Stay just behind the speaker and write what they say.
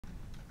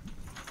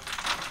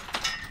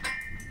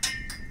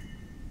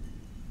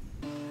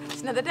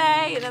another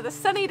day, another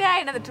sunny day,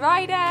 another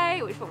dry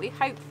day, which is what we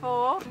hope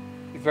for.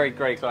 Very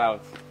grey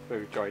clouds for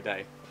a dry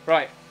day.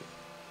 Right,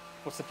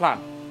 what's the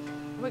plan?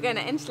 We're going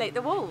to insulate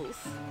the walls.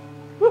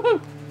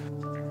 Woohoo!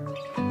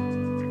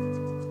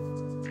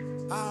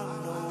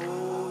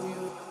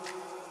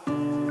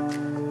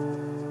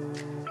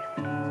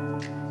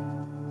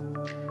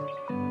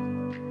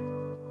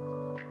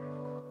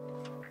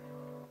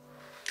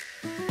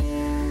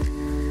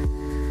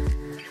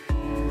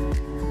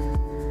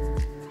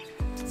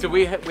 So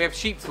we have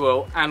sheep's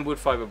wool and wood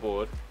fibre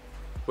board.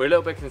 We're a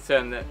little bit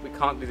concerned that we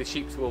can't do the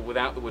sheep's wool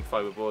without the wood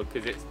fibre board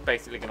because it's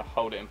basically going to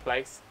hold it in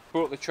place.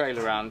 Brought the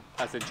trailer around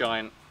as a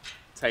giant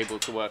table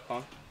to work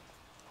on.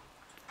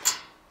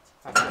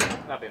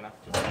 That'll be enough.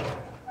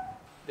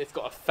 It's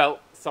got a felt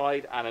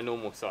side and a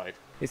normal side.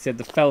 It said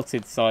the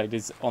felted side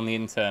is on the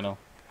internal.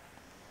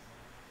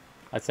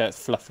 I'd say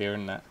it's fluffier,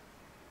 isn't it?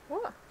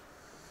 What?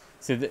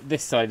 So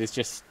this side is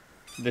just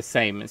the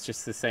same, it's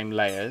just the same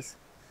layers.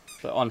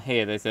 But on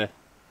here there's a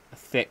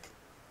thick,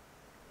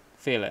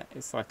 feel it,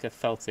 it's like a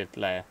felted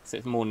layer, so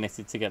it's more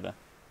knitted together.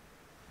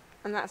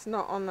 And that's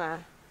not on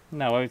there?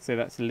 No, I would say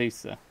that's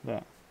looser,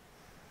 but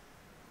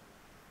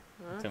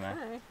I don't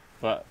know.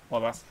 But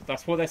well,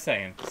 that's what they're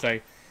saying. So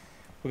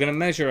we're going to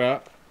measure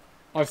up.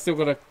 I've still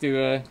got to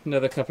do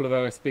another couple of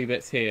OSB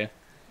bits here.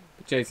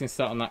 But Joe's going to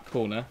start on that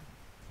corner.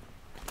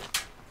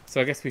 So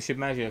I guess we should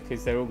measure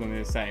because they're all going to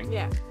be the same.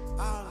 Yeah.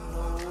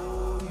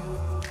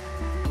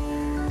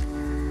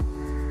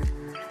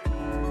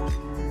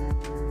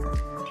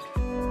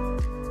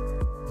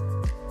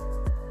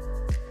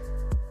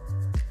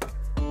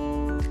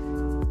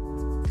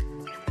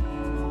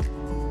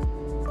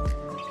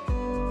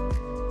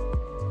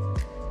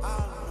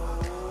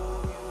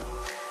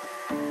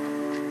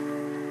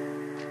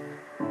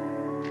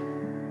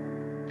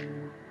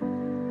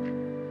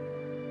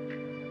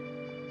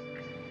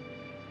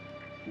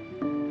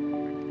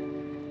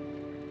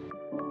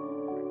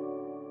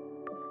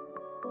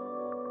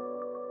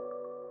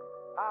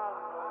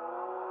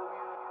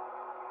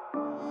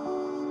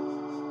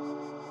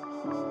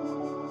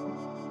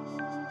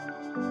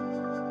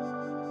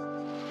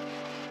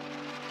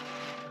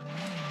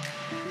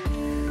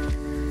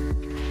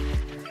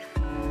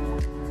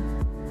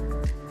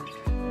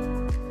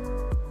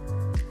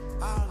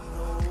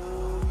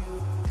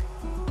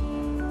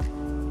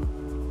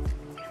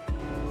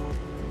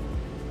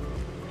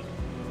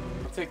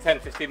 It took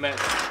 10-15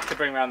 minutes to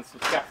bring around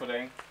some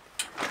scaffolding.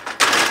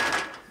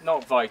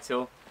 Not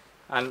vital,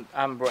 and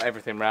brought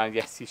everything round.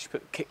 Yes, you should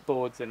put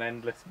kickboards and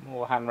endless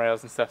more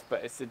handrails and stuff,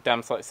 but it's a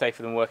damn sight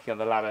safer than working on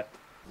the ladder.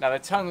 Now the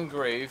tongue and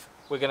groove,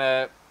 we're going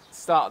to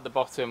start at the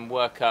bottom,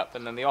 work up,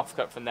 and then the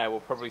offcut from there will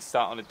probably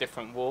start on a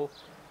different wall.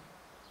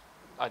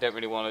 I don't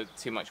really want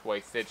too much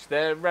wastage.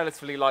 They're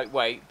relatively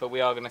lightweight, but we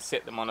are going to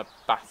sit them on a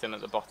batten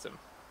at the bottom.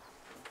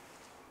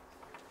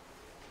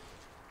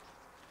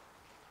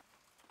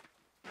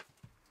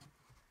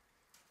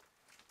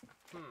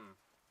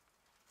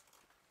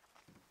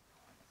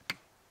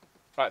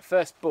 Right,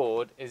 first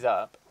board is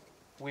up.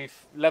 We've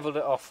levelled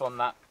it off on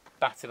that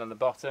batten on the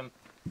bottom.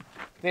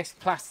 This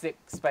plastic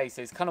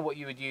spacer is kind of what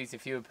you would use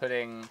if you were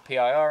putting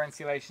PIR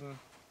insulation.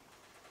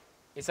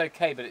 It's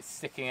okay, but it's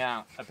sticking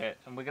out a bit,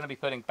 and we're going to be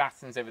putting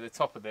battens over the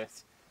top of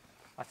this.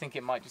 I think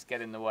it might just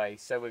get in the way,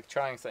 so we're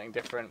trying something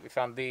different. We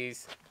found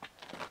these,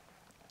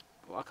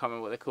 well, I can't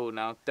remember what they're called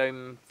now,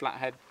 dome,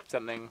 flathead,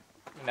 something,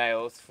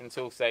 nails from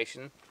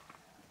Toolstation.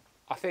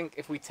 I think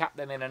if we tap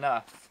them in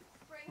enough,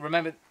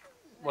 remember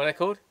what they're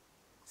called?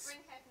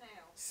 Spring head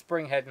nails.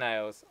 Spring head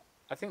nails.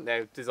 I think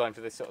they're designed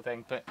for this sort of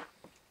thing, but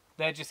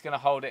they're just going to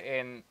hold it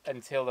in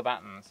until the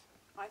battens.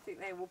 I think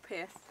they will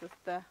pierce with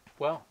the...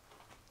 Well,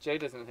 Joe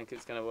doesn't think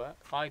it's going to work.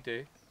 I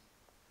do.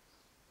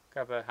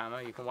 Grab a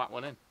hammer, you can whack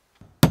one in.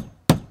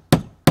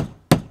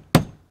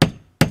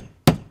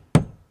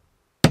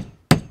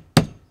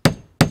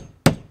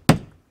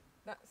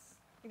 That's...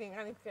 You think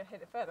I need to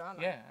hit it further, aren't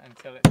I? Yeah,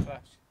 until it's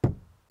flush.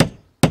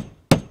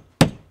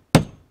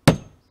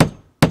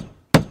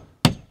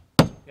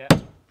 Yeah.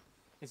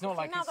 It's not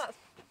like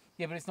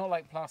yeah, but it's not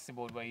like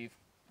plasterboard where you've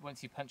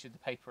once you punctured the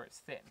paper it's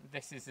thin.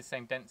 This is the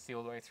same density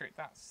all the way through.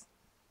 That's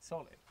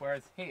solid.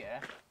 Whereas here,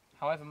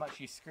 however much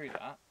you screw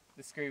that,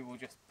 the screw will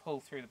just pull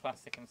through the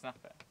plastic and snap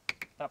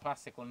it. That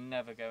plastic will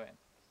never go in.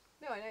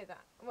 No, I know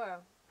that.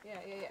 Well, yeah.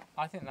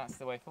 I think that's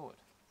the way forward.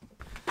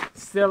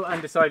 Still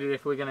undecided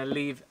if we're going to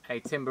leave a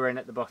timber in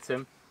at the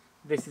bottom.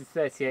 This is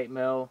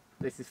 38mm,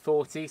 this is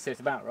 40, so it's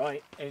about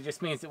right. It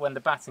just means that when the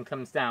batten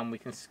comes down, we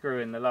can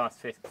screw in the last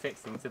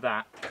fixing to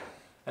that,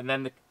 and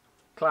then the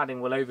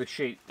cladding will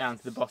overshoot down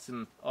to the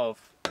bottom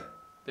of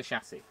the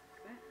chassis.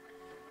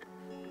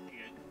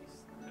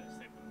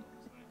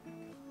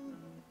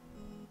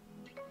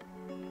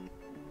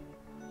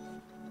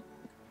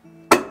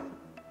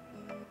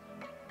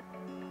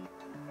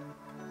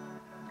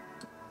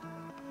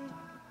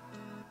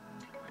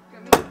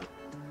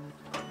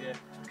 Yeah.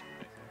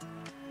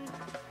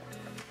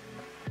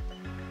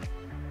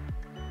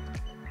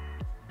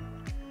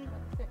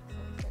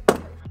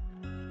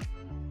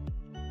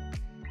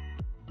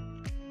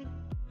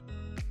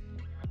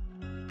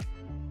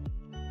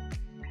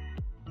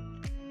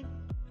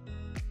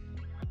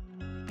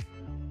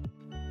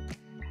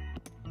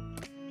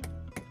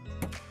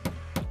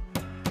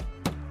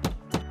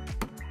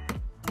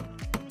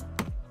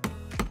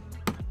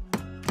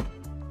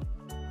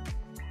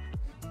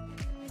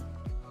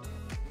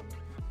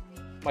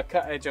 my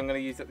cut edge I'm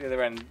going to use at the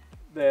other end.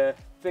 The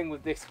thing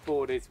with this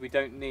board is we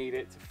don't need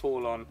it to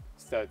fall on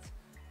studs.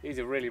 These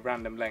are really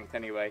random length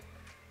anyway,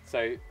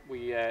 so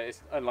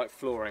it's unlike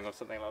flooring or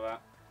something like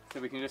that. So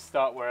we can just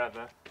start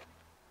wherever.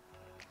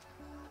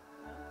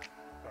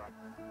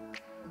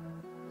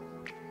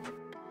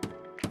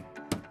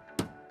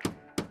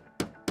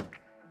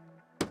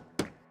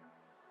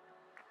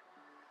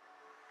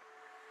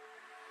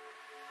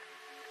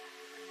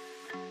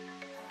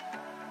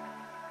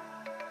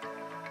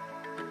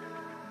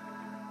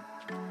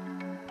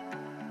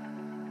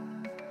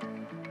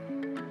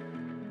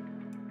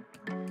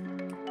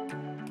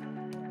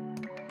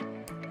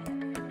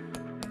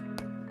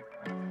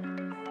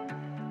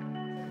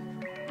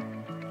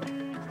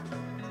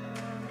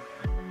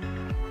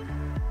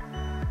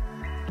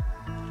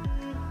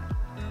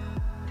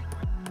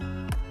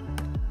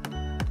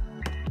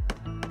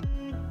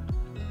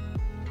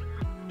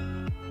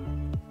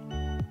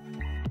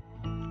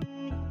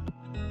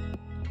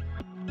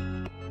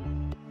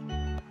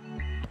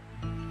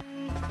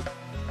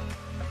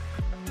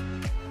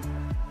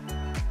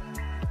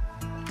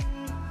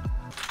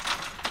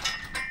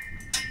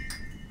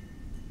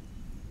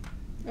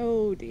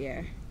 Oh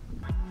dear.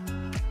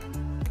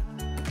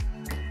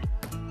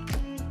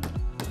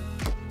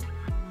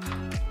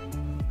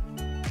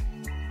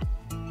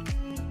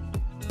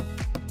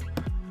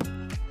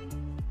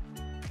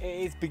 It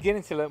is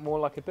beginning to look more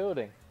like a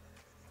building.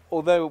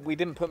 Although we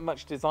didn't put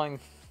much design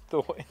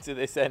thought into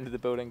this end of the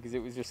building because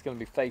it was just going to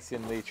be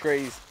facing the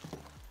trees.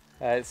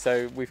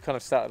 So we've kind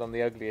of started on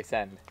the ugliest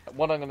end.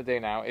 What I'm going to do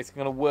now is I'm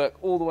going to work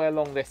all the way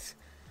along this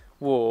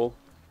wall,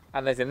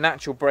 and there's a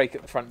natural break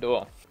at the front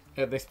door.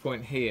 At this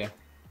point here,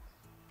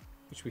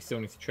 which we still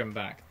need to trim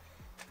back.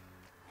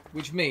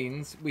 Which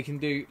means we can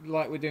do,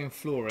 like we're doing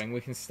flooring,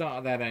 we can start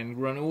at that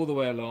end, run all the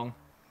way along,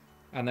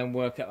 and then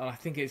work out, and I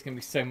think it's going to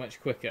be so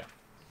much quicker.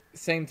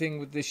 Same thing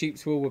with the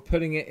sheep's wool, we're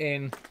putting it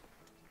in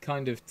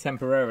kind of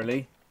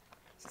temporarily,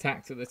 it's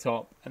tacked at the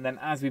top, and then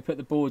as we put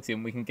the boards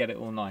in we can get it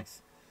all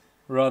nice.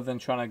 Rather than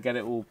trying to get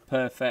it all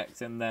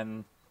perfect and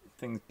then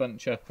things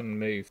bunch up and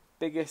move.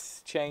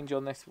 Biggest change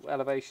on this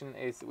elevation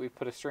is that we've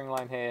put a string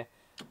line here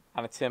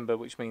and a timber,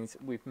 which means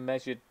we've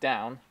measured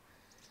down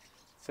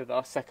so that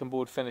our second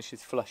board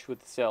finishes flush with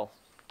the sill.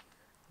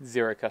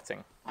 Zero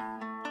cutting.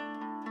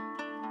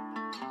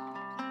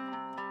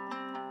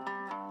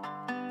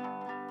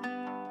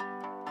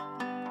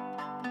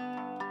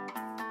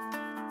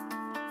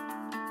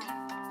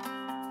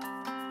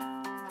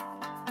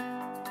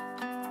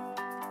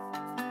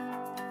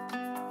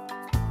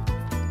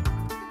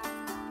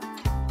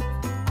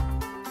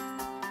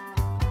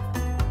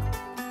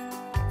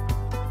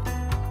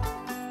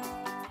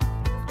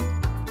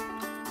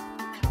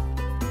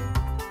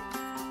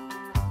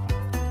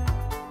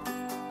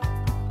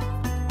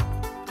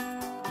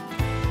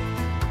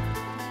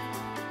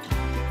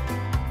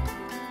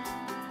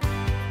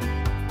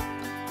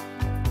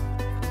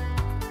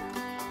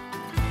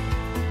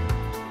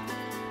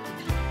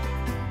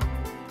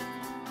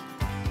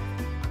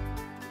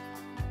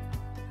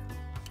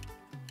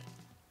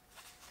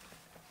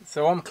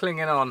 So I'm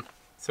clinging on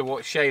to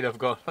what shade I've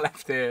got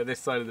left here,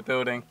 this side of the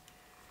building,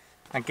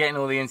 and getting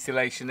all the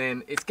insulation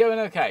in. It's going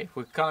okay.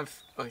 We're kind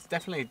of, it's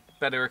definitely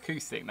better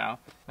acoustic now.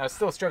 Now, it's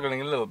still struggling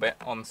a little bit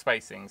on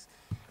spacings.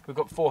 We've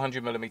got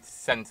 400mm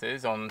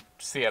centres on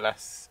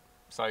CLS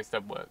size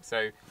stud work,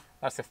 so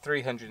that's a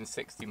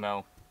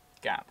 360mm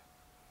gap.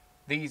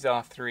 These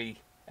are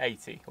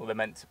 380, or they're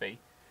meant to be.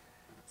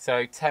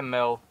 So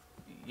 10mm,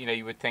 you know,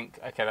 you would think,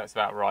 okay, that's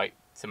about right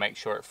to make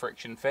sure it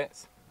friction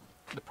fits.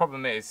 The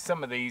problem is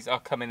some of these are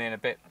coming in a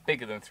bit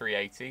bigger than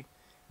 380,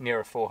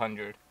 nearer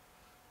 400,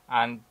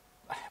 and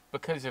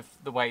because of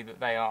the way that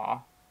they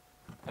are,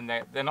 and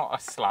they're not a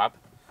slab,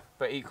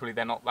 but equally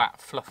they're not that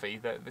fluffy,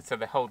 so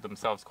they hold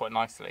themselves quite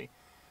nicely.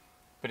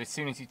 But as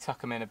soon as you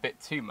tuck them in a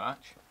bit too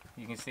much,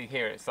 you can see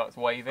here it starts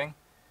waving,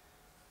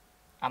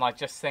 and I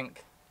just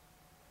think,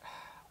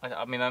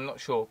 I mean, I'm not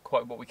sure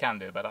quite what we can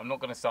do about it. I'm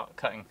not going to start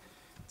cutting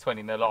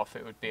 20mm off.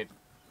 It would be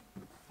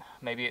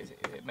maybe it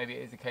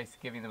is a case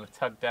of giving them a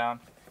tug down.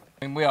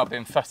 I mean, we are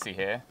being fussy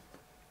here,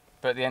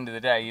 but at the end of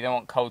the day, you don't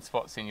want cold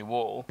spots in your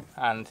wall,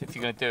 and if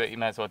you're going to do it, you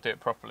may as well do it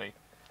properly.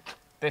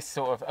 This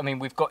sort of, I mean,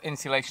 we've got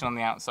insulation on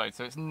the outside,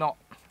 so it's not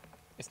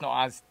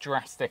as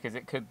drastic as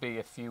it could be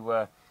if you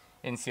were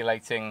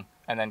insulating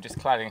and then just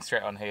cladding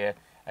straight on here,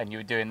 and you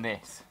were doing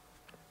this.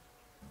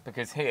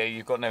 Because here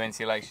you've got no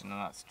insulation, and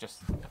that's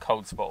just a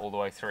cold spot all the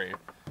way through.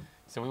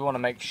 So we want to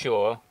make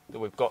sure that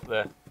we've got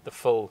the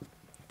full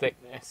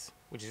thickness,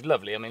 which is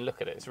lovely. I mean,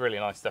 look at it, it's really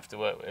nice stuff to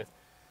work with.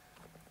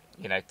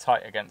 You know,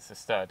 tight against the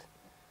stud.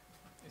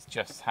 It's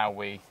just how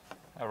we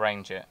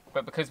arrange it.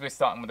 But because we're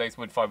starting with those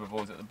wood fibre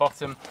boards at the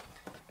bottom,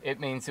 it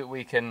means that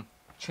we can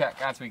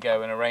check as we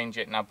go and arrange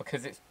it. Now,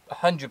 because it's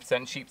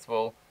 100% sheep's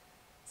wool,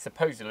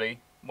 supposedly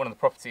one of the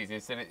properties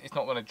is that it's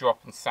not going to drop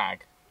and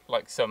sag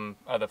like some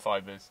other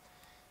fibres.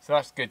 So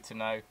that's good to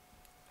know.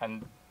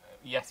 And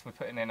yes, we're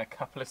putting in a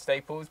couple of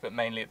staples, but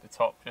mainly at the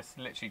top, just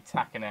literally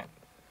tacking it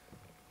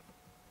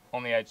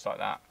on the edge like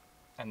that,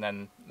 and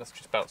then that's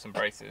just belts and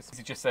braces. This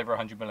is just over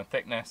 100mm in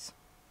thickness.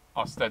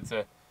 Our studs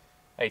are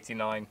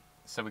 89,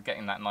 so we're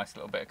getting that nice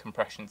little bit of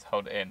compression to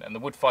hold it in. And the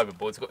wood fibre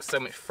boards have got so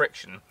much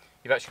friction,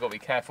 you've actually got to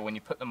be careful when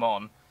you put them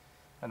on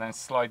and then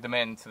slide them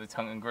into the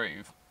tongue and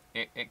groove.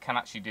 It can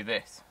actually do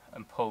this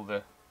and pull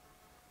the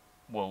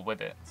wool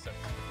with it. So.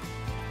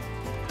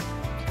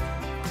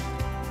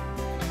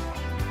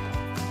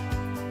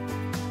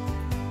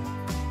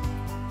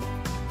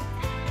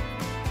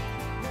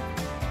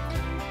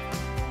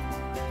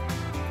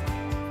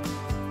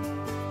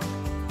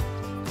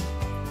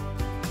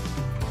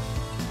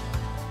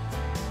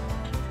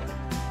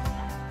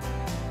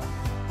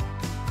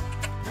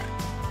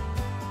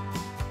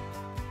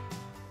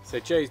 So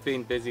Joe's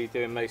been busy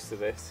doing most of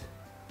this.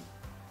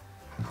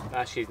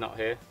 As she's not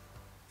here,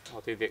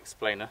 I'll do the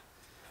explainer.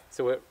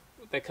 So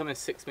they come in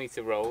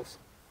 6-metre rolls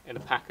in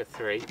a pack of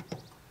 3,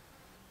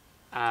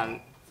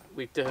 and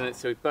we've done it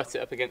so we butt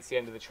it up against the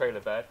end of the trailer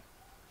bed,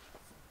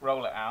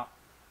 roll it out,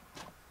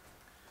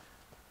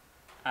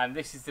 and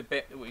this is the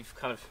bit that we've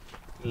kind of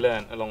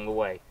learnt along the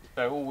way.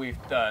 So all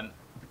we've done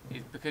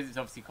is, because it's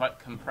obviously quite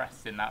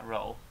compressed in that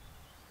roll,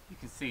 you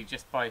can see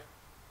just by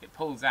it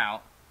pulls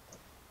out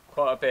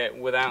quite a bit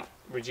without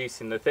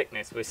reducing the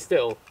thickness. We're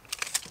still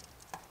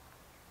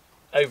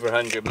over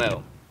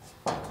 100mm.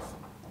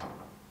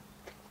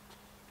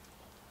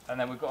 And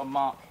then we've got a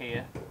mark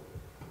here,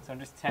 so I'm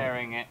just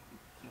tearing it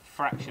a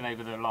fraction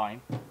over the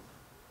line.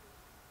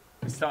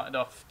 We started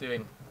off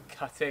doing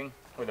cutting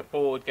with a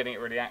board, getting it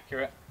really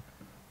accurate.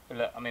 But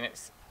look, I mean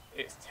it's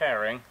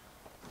tearing.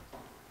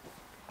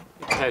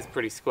 It tears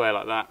pretty square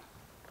like that,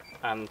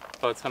 and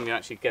by the time you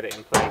actually get it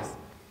in place,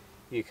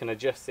 you can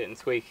adjust it and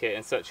tweak it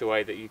in such a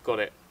way that you've got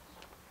it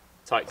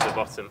tight to the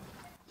bottom.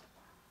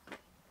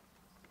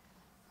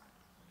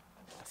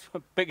 That's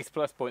the biggest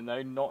plus point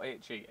though, not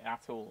itchy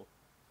at all.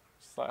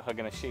 Just like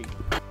hugging a sheep.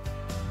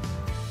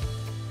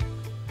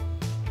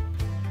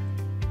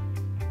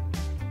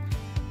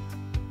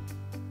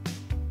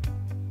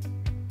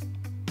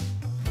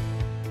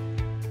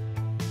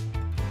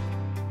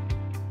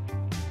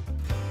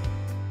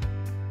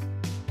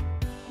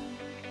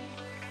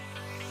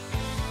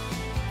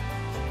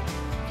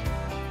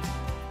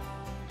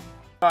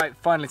 Right,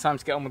 finally time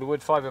to get on with the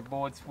wood fibre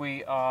boards.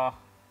 We are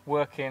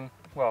working,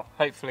 well,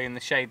 hopefully in the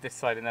shade this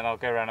side, and then I'll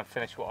go around and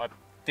finish what I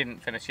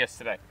didn't finish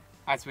yesterday.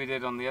 As we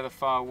did on the other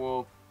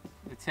firewall,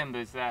 the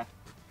timber's there,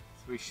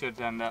 so we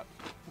should end up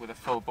with a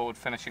full board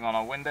finishing on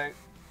our window,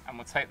 and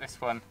we'll take this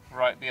one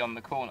right beyond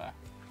the corner.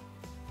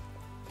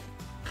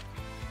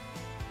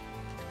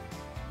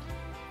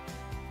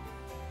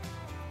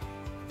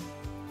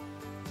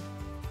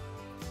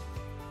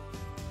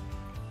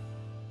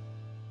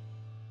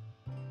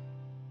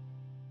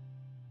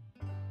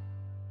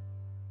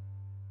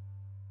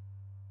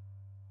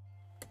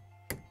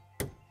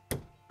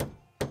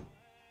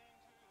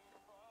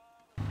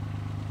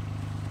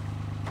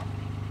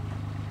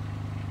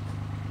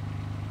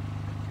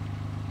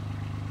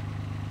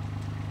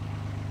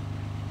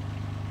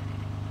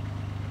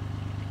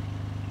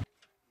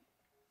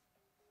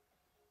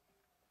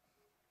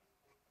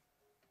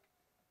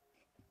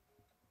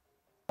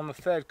 On the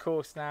third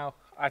course now,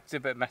 I had to do a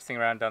bit of messing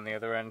around down the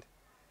other end.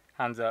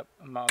 Hands up,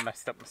 I might have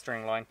messed up my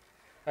string line.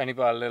 Only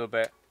by a little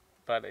bit,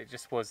 but it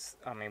just was,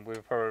 I mean, we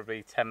were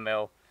probably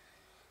 10mm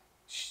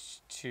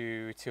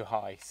too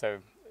high. So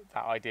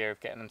that idea of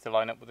getting them to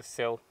line up with a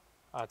sill,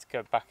 I had to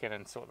go back in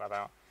and sort that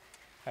out.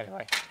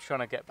 Anyway,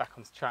 trying to get back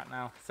onto track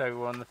now. So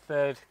we're on the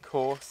third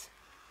course,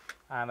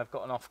 and I've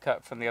got an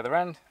offcut from the other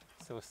end.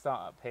 So we'll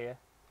start up here,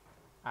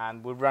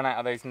 and we'll run out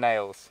of those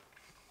nails.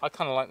 I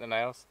kind of like the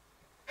nails,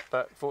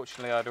 but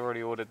fortunately I'd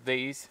already ordered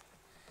these,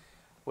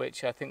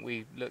 which I think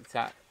we looked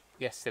at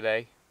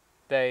yesterday.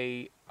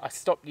 I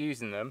stopped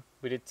using them.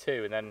 We did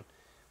 2, and then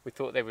we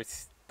thought they would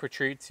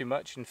protrude too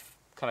much and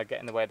kind of get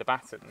in the way of the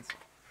battens.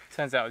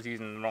 Turns out I was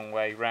using them the wrong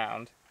way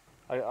round.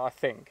 I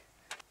think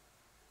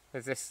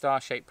there's this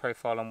star-shaped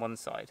profile on one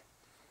side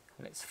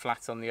and it's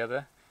flat on the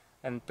other,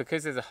 and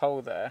because there's a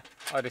hole there,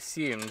 I'd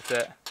assumed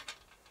that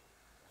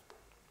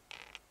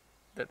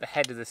the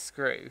head of the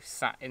screw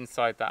sat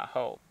inside that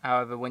hole.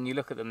 However, when you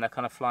look at them, they're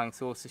kind of flying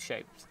saucer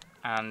shaped,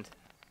 and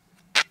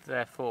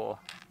therefore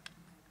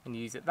when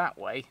you use it that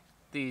way,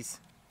 these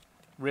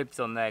ribs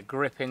on there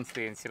grip into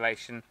the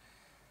insulation,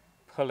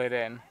 pull it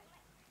in,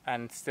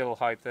 and still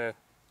hide the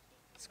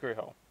screw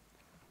hole.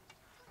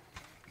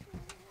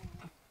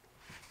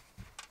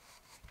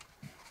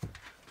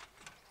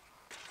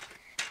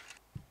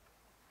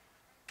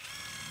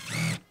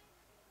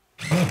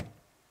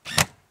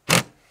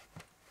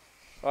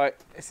 Right,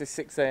 it's a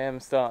 6 AM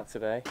start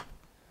today.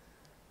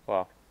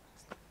 Well,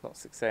 it's not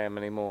 6 AM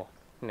anymore,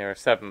 nearer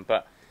 7,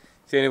 but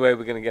it's the only way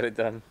we're going to get it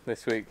done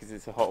this week because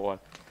it's a hot one.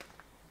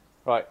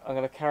 Right, I'm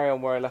going to carry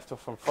on where I left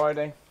off on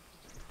Friday.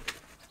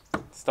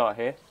 Start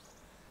here,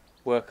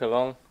 work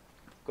along.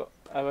 Got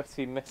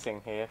OSC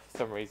missing here for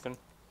some reason.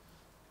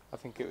 I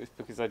think it was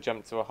because I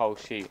jumped to a whole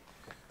sheet,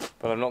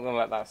 but I'm not going to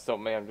let that stop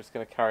me. I'm just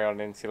going to carry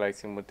on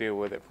insulating. We'll deal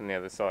with it from the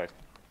other side.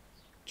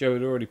 Joe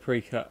had already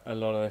pre-cut a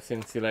lot of this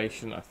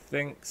insulation, I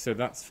think, so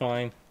that's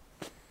fine.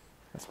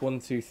 That's 1,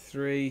 2,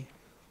 3,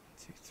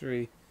 2,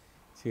 3,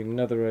 to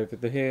another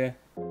over here.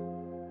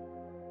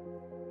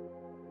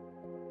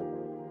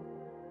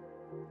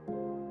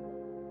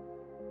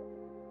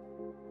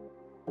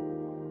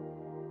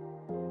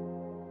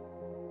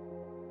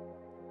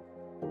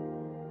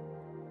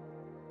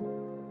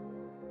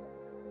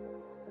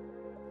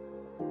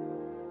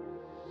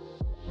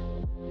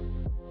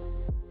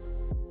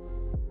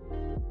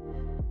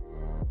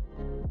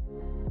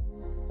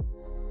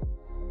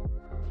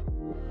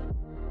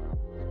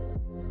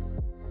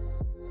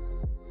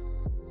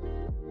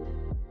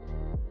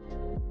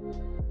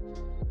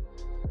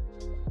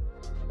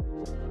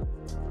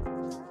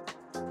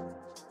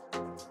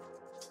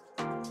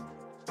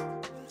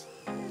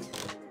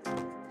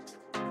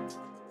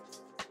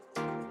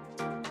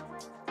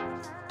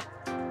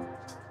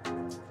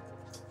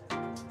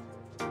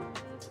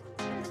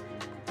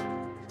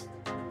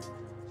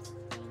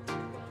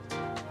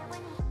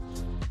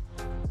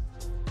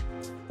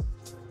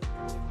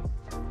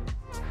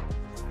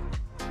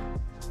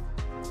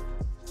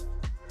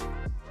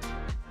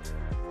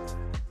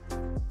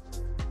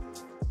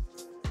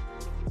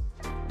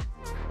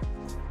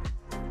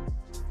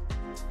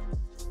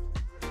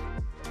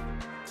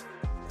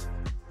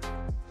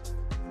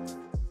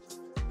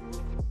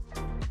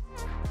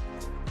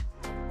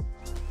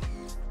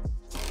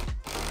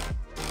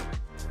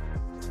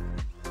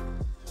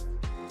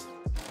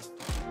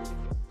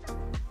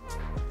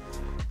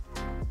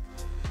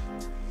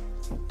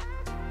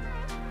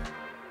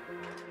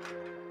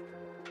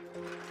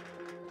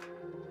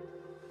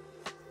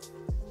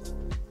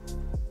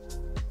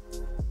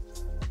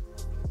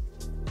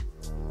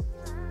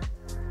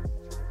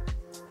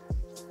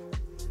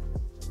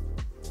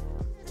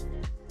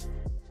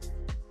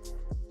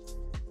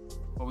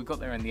 Well, we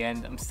got there in the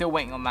end. I'm still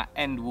waiting on that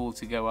end wall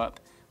to go up,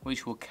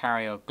 which will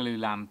carry our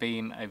glulam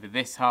beam over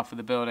this half of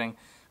the building,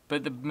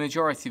 but the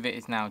majority of it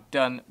is now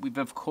done. We've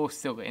of course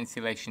still got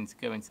insulation to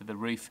go into the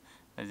roof.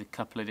 There's a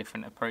couple of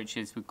different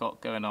approaches we've got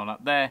going on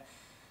up there,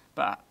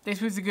 but this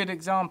was a good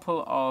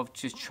example of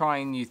just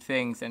trying new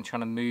things and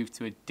trying to move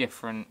to a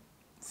different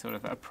sort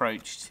of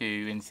approach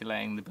to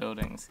insulating the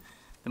buildings.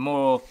 The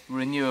more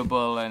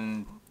renewable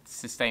and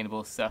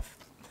sustainable stuff,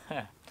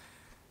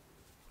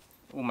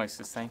 almost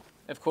the same.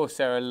 Of course,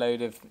 there are a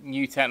load of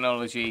new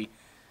technology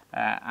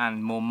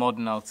and more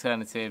modern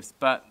alternatives,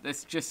 but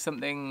there's just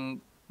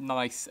something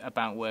nice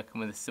about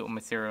working with this sort of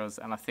materials,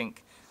 and I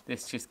think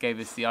this just gave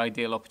us the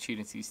ideal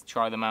opportunities to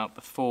try them out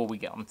before we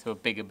get onto a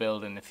bigger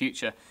build in the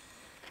future.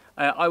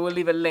 I will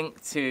leave a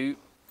link to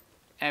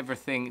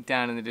everything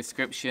down in the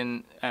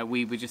description.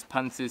 We were just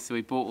punters, so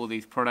we bought all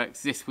these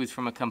products. This was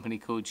from a company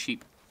called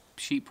Sheep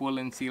Wool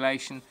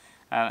Insulation,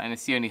 and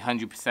it's the only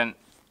 100%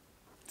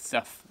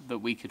 stuff that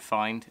we could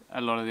find. A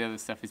lot of the other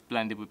stuff is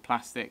blended with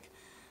plastic.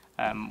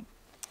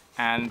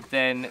 And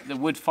then the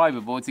wood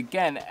fibre boards,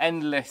 again,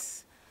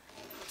 endless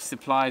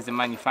suppliers and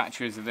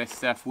manufacturers of this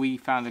stuff. We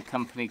found a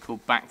company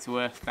called Back to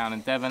Earth down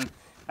in Devon,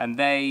 and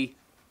they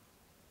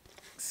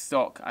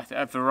stock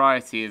a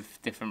variety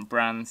of different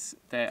brands.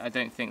 I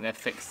don't think they're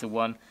fixed to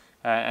one,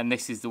 and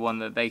this is the one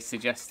that they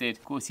suggested.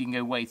 Of course, you can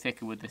go way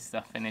thicker with this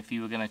stuff, and if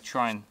you were going to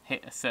try and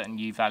hit a certain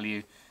U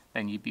value,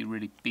 then you'd be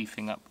really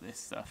beefing up this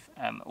stuff.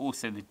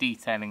 Also the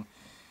detailing,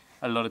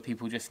 a lot of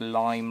people just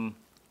lime,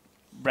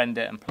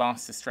 render and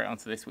plaster straight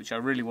onto this, which I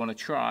really want to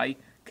try.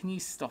 Can you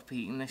stop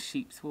eating this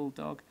sheep's wool,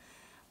 dog?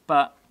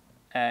 But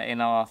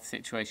in our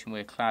situation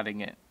we're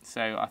cladding it,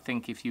 so I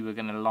think if you were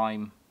going to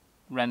lime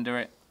render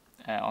it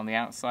on the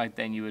outside,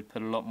 then you would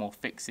put a lot more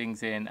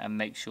fixings in and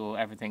make sure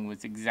everything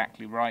was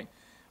exactly right,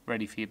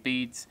 ready for your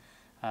beads.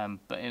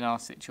 But in our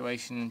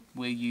situation,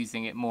 we're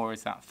using it more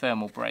as that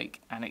thermal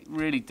break, and it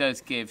really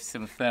does give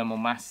some thermal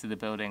mass to the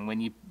building.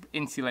 When you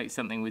insulate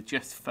something with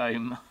just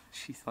foam,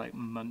 she's like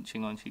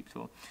munching on sheep's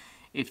wool.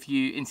 If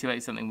you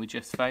insulate something with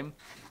just foam,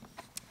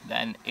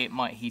 then it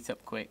might heat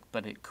up quick,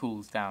 but it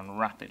cools down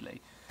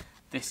rapidly.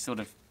 This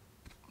sort of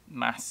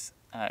mass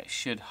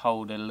should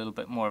hold a little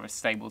bit more of a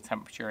stable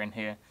temperature in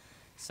here,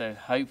 so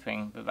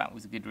hoping that that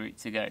was a good route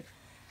to go.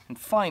 And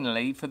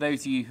finally, for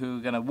those of you who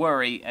are going to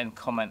worry and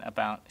comment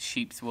about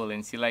sheep's wool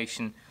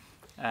insulation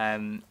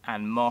and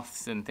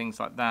moths and things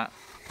like that,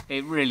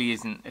 it really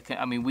isn't.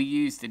 I mean, we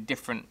used a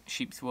different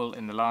sheep's wool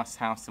in the last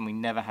house and we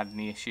never had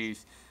any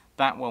issues.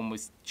 That one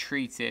was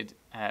treated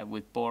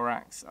with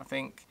borax, I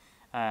think,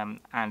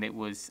 and it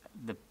was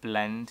the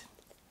blend,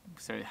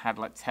 so it had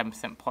like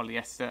 10%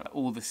 polyester.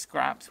 All the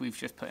scraps we've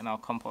just put in our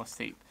compost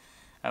heap,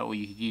 or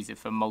you could use it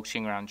for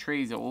mulching around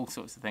trees or all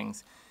sorts of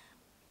things.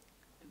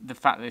 The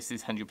fact that this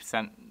is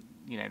 100%,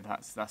 you know,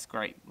 that's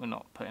great. We're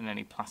not putting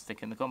any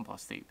plastic in the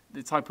compost heap.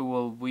 The type of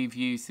wool we've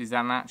used is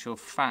an actual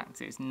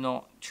fact. It's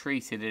not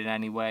treated in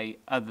any way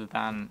other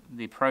than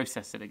the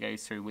process that it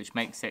goes through, which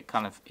makes it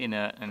kind of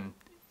inert and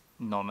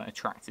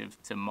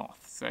non-attractive to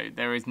moths. So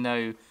there is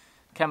no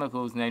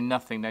chemicals, no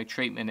nothing, no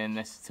treatment in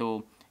this at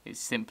all. It's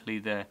simply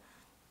the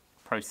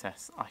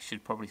process. I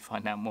should probably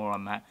find out more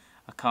on that.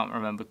 I can't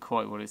remember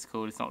quite what it's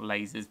called. It's not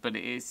lasers, but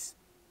it is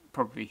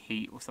probably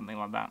heat or something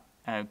like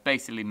that.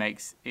 Basically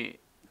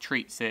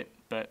treats it,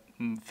 but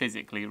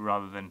physically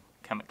rather than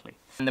chemically.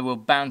 And there will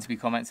bound to be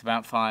comments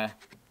about fire.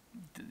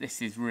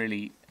 This is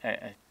really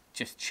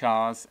just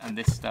chars, and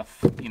this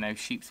stuff, you know,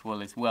 sheep's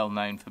wool is well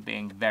known for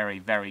being very,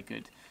 very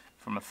good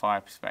from a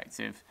fire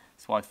perspective.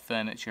 That's why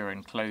furniture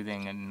and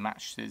clothing and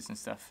mattresses and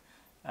stuff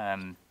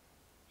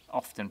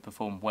often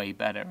perform way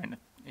better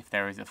if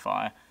there is a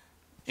fire,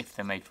 if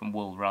they're made from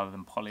wool rather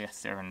than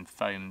polyester and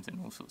foams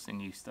and all sorts of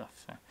new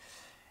stuff. So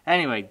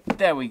anyway,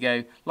 there we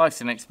go.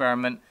 Life's an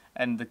experiment,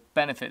 and the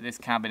benefit of this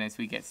cabin is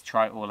we get to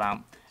try it all out,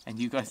 and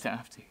you guys don't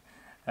have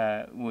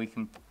to. We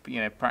can,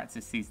 you know,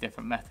 practice these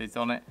different methods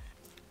on it.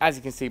 As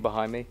you can see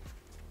behind me,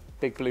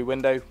 big blue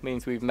window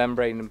means we've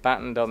membraned and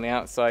battened on the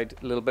outside,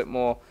 a little bit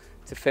more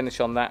to finish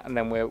on that, and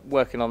then we're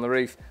working on the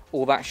roof.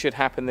 All that should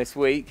happen this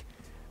week,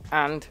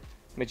 and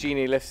my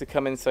genie lifts are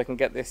coming, so I can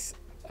get this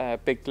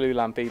big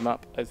glulam beam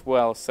up as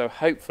well. So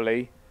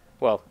hopefully,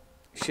 well,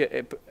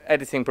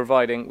 editing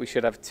providing, we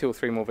should have 2 or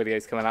 3 more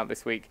videos coming out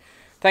this week.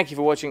 Thank you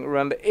for watching.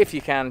 Remember, if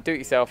you can, do it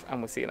yourself,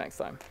 and we'll see you next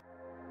time.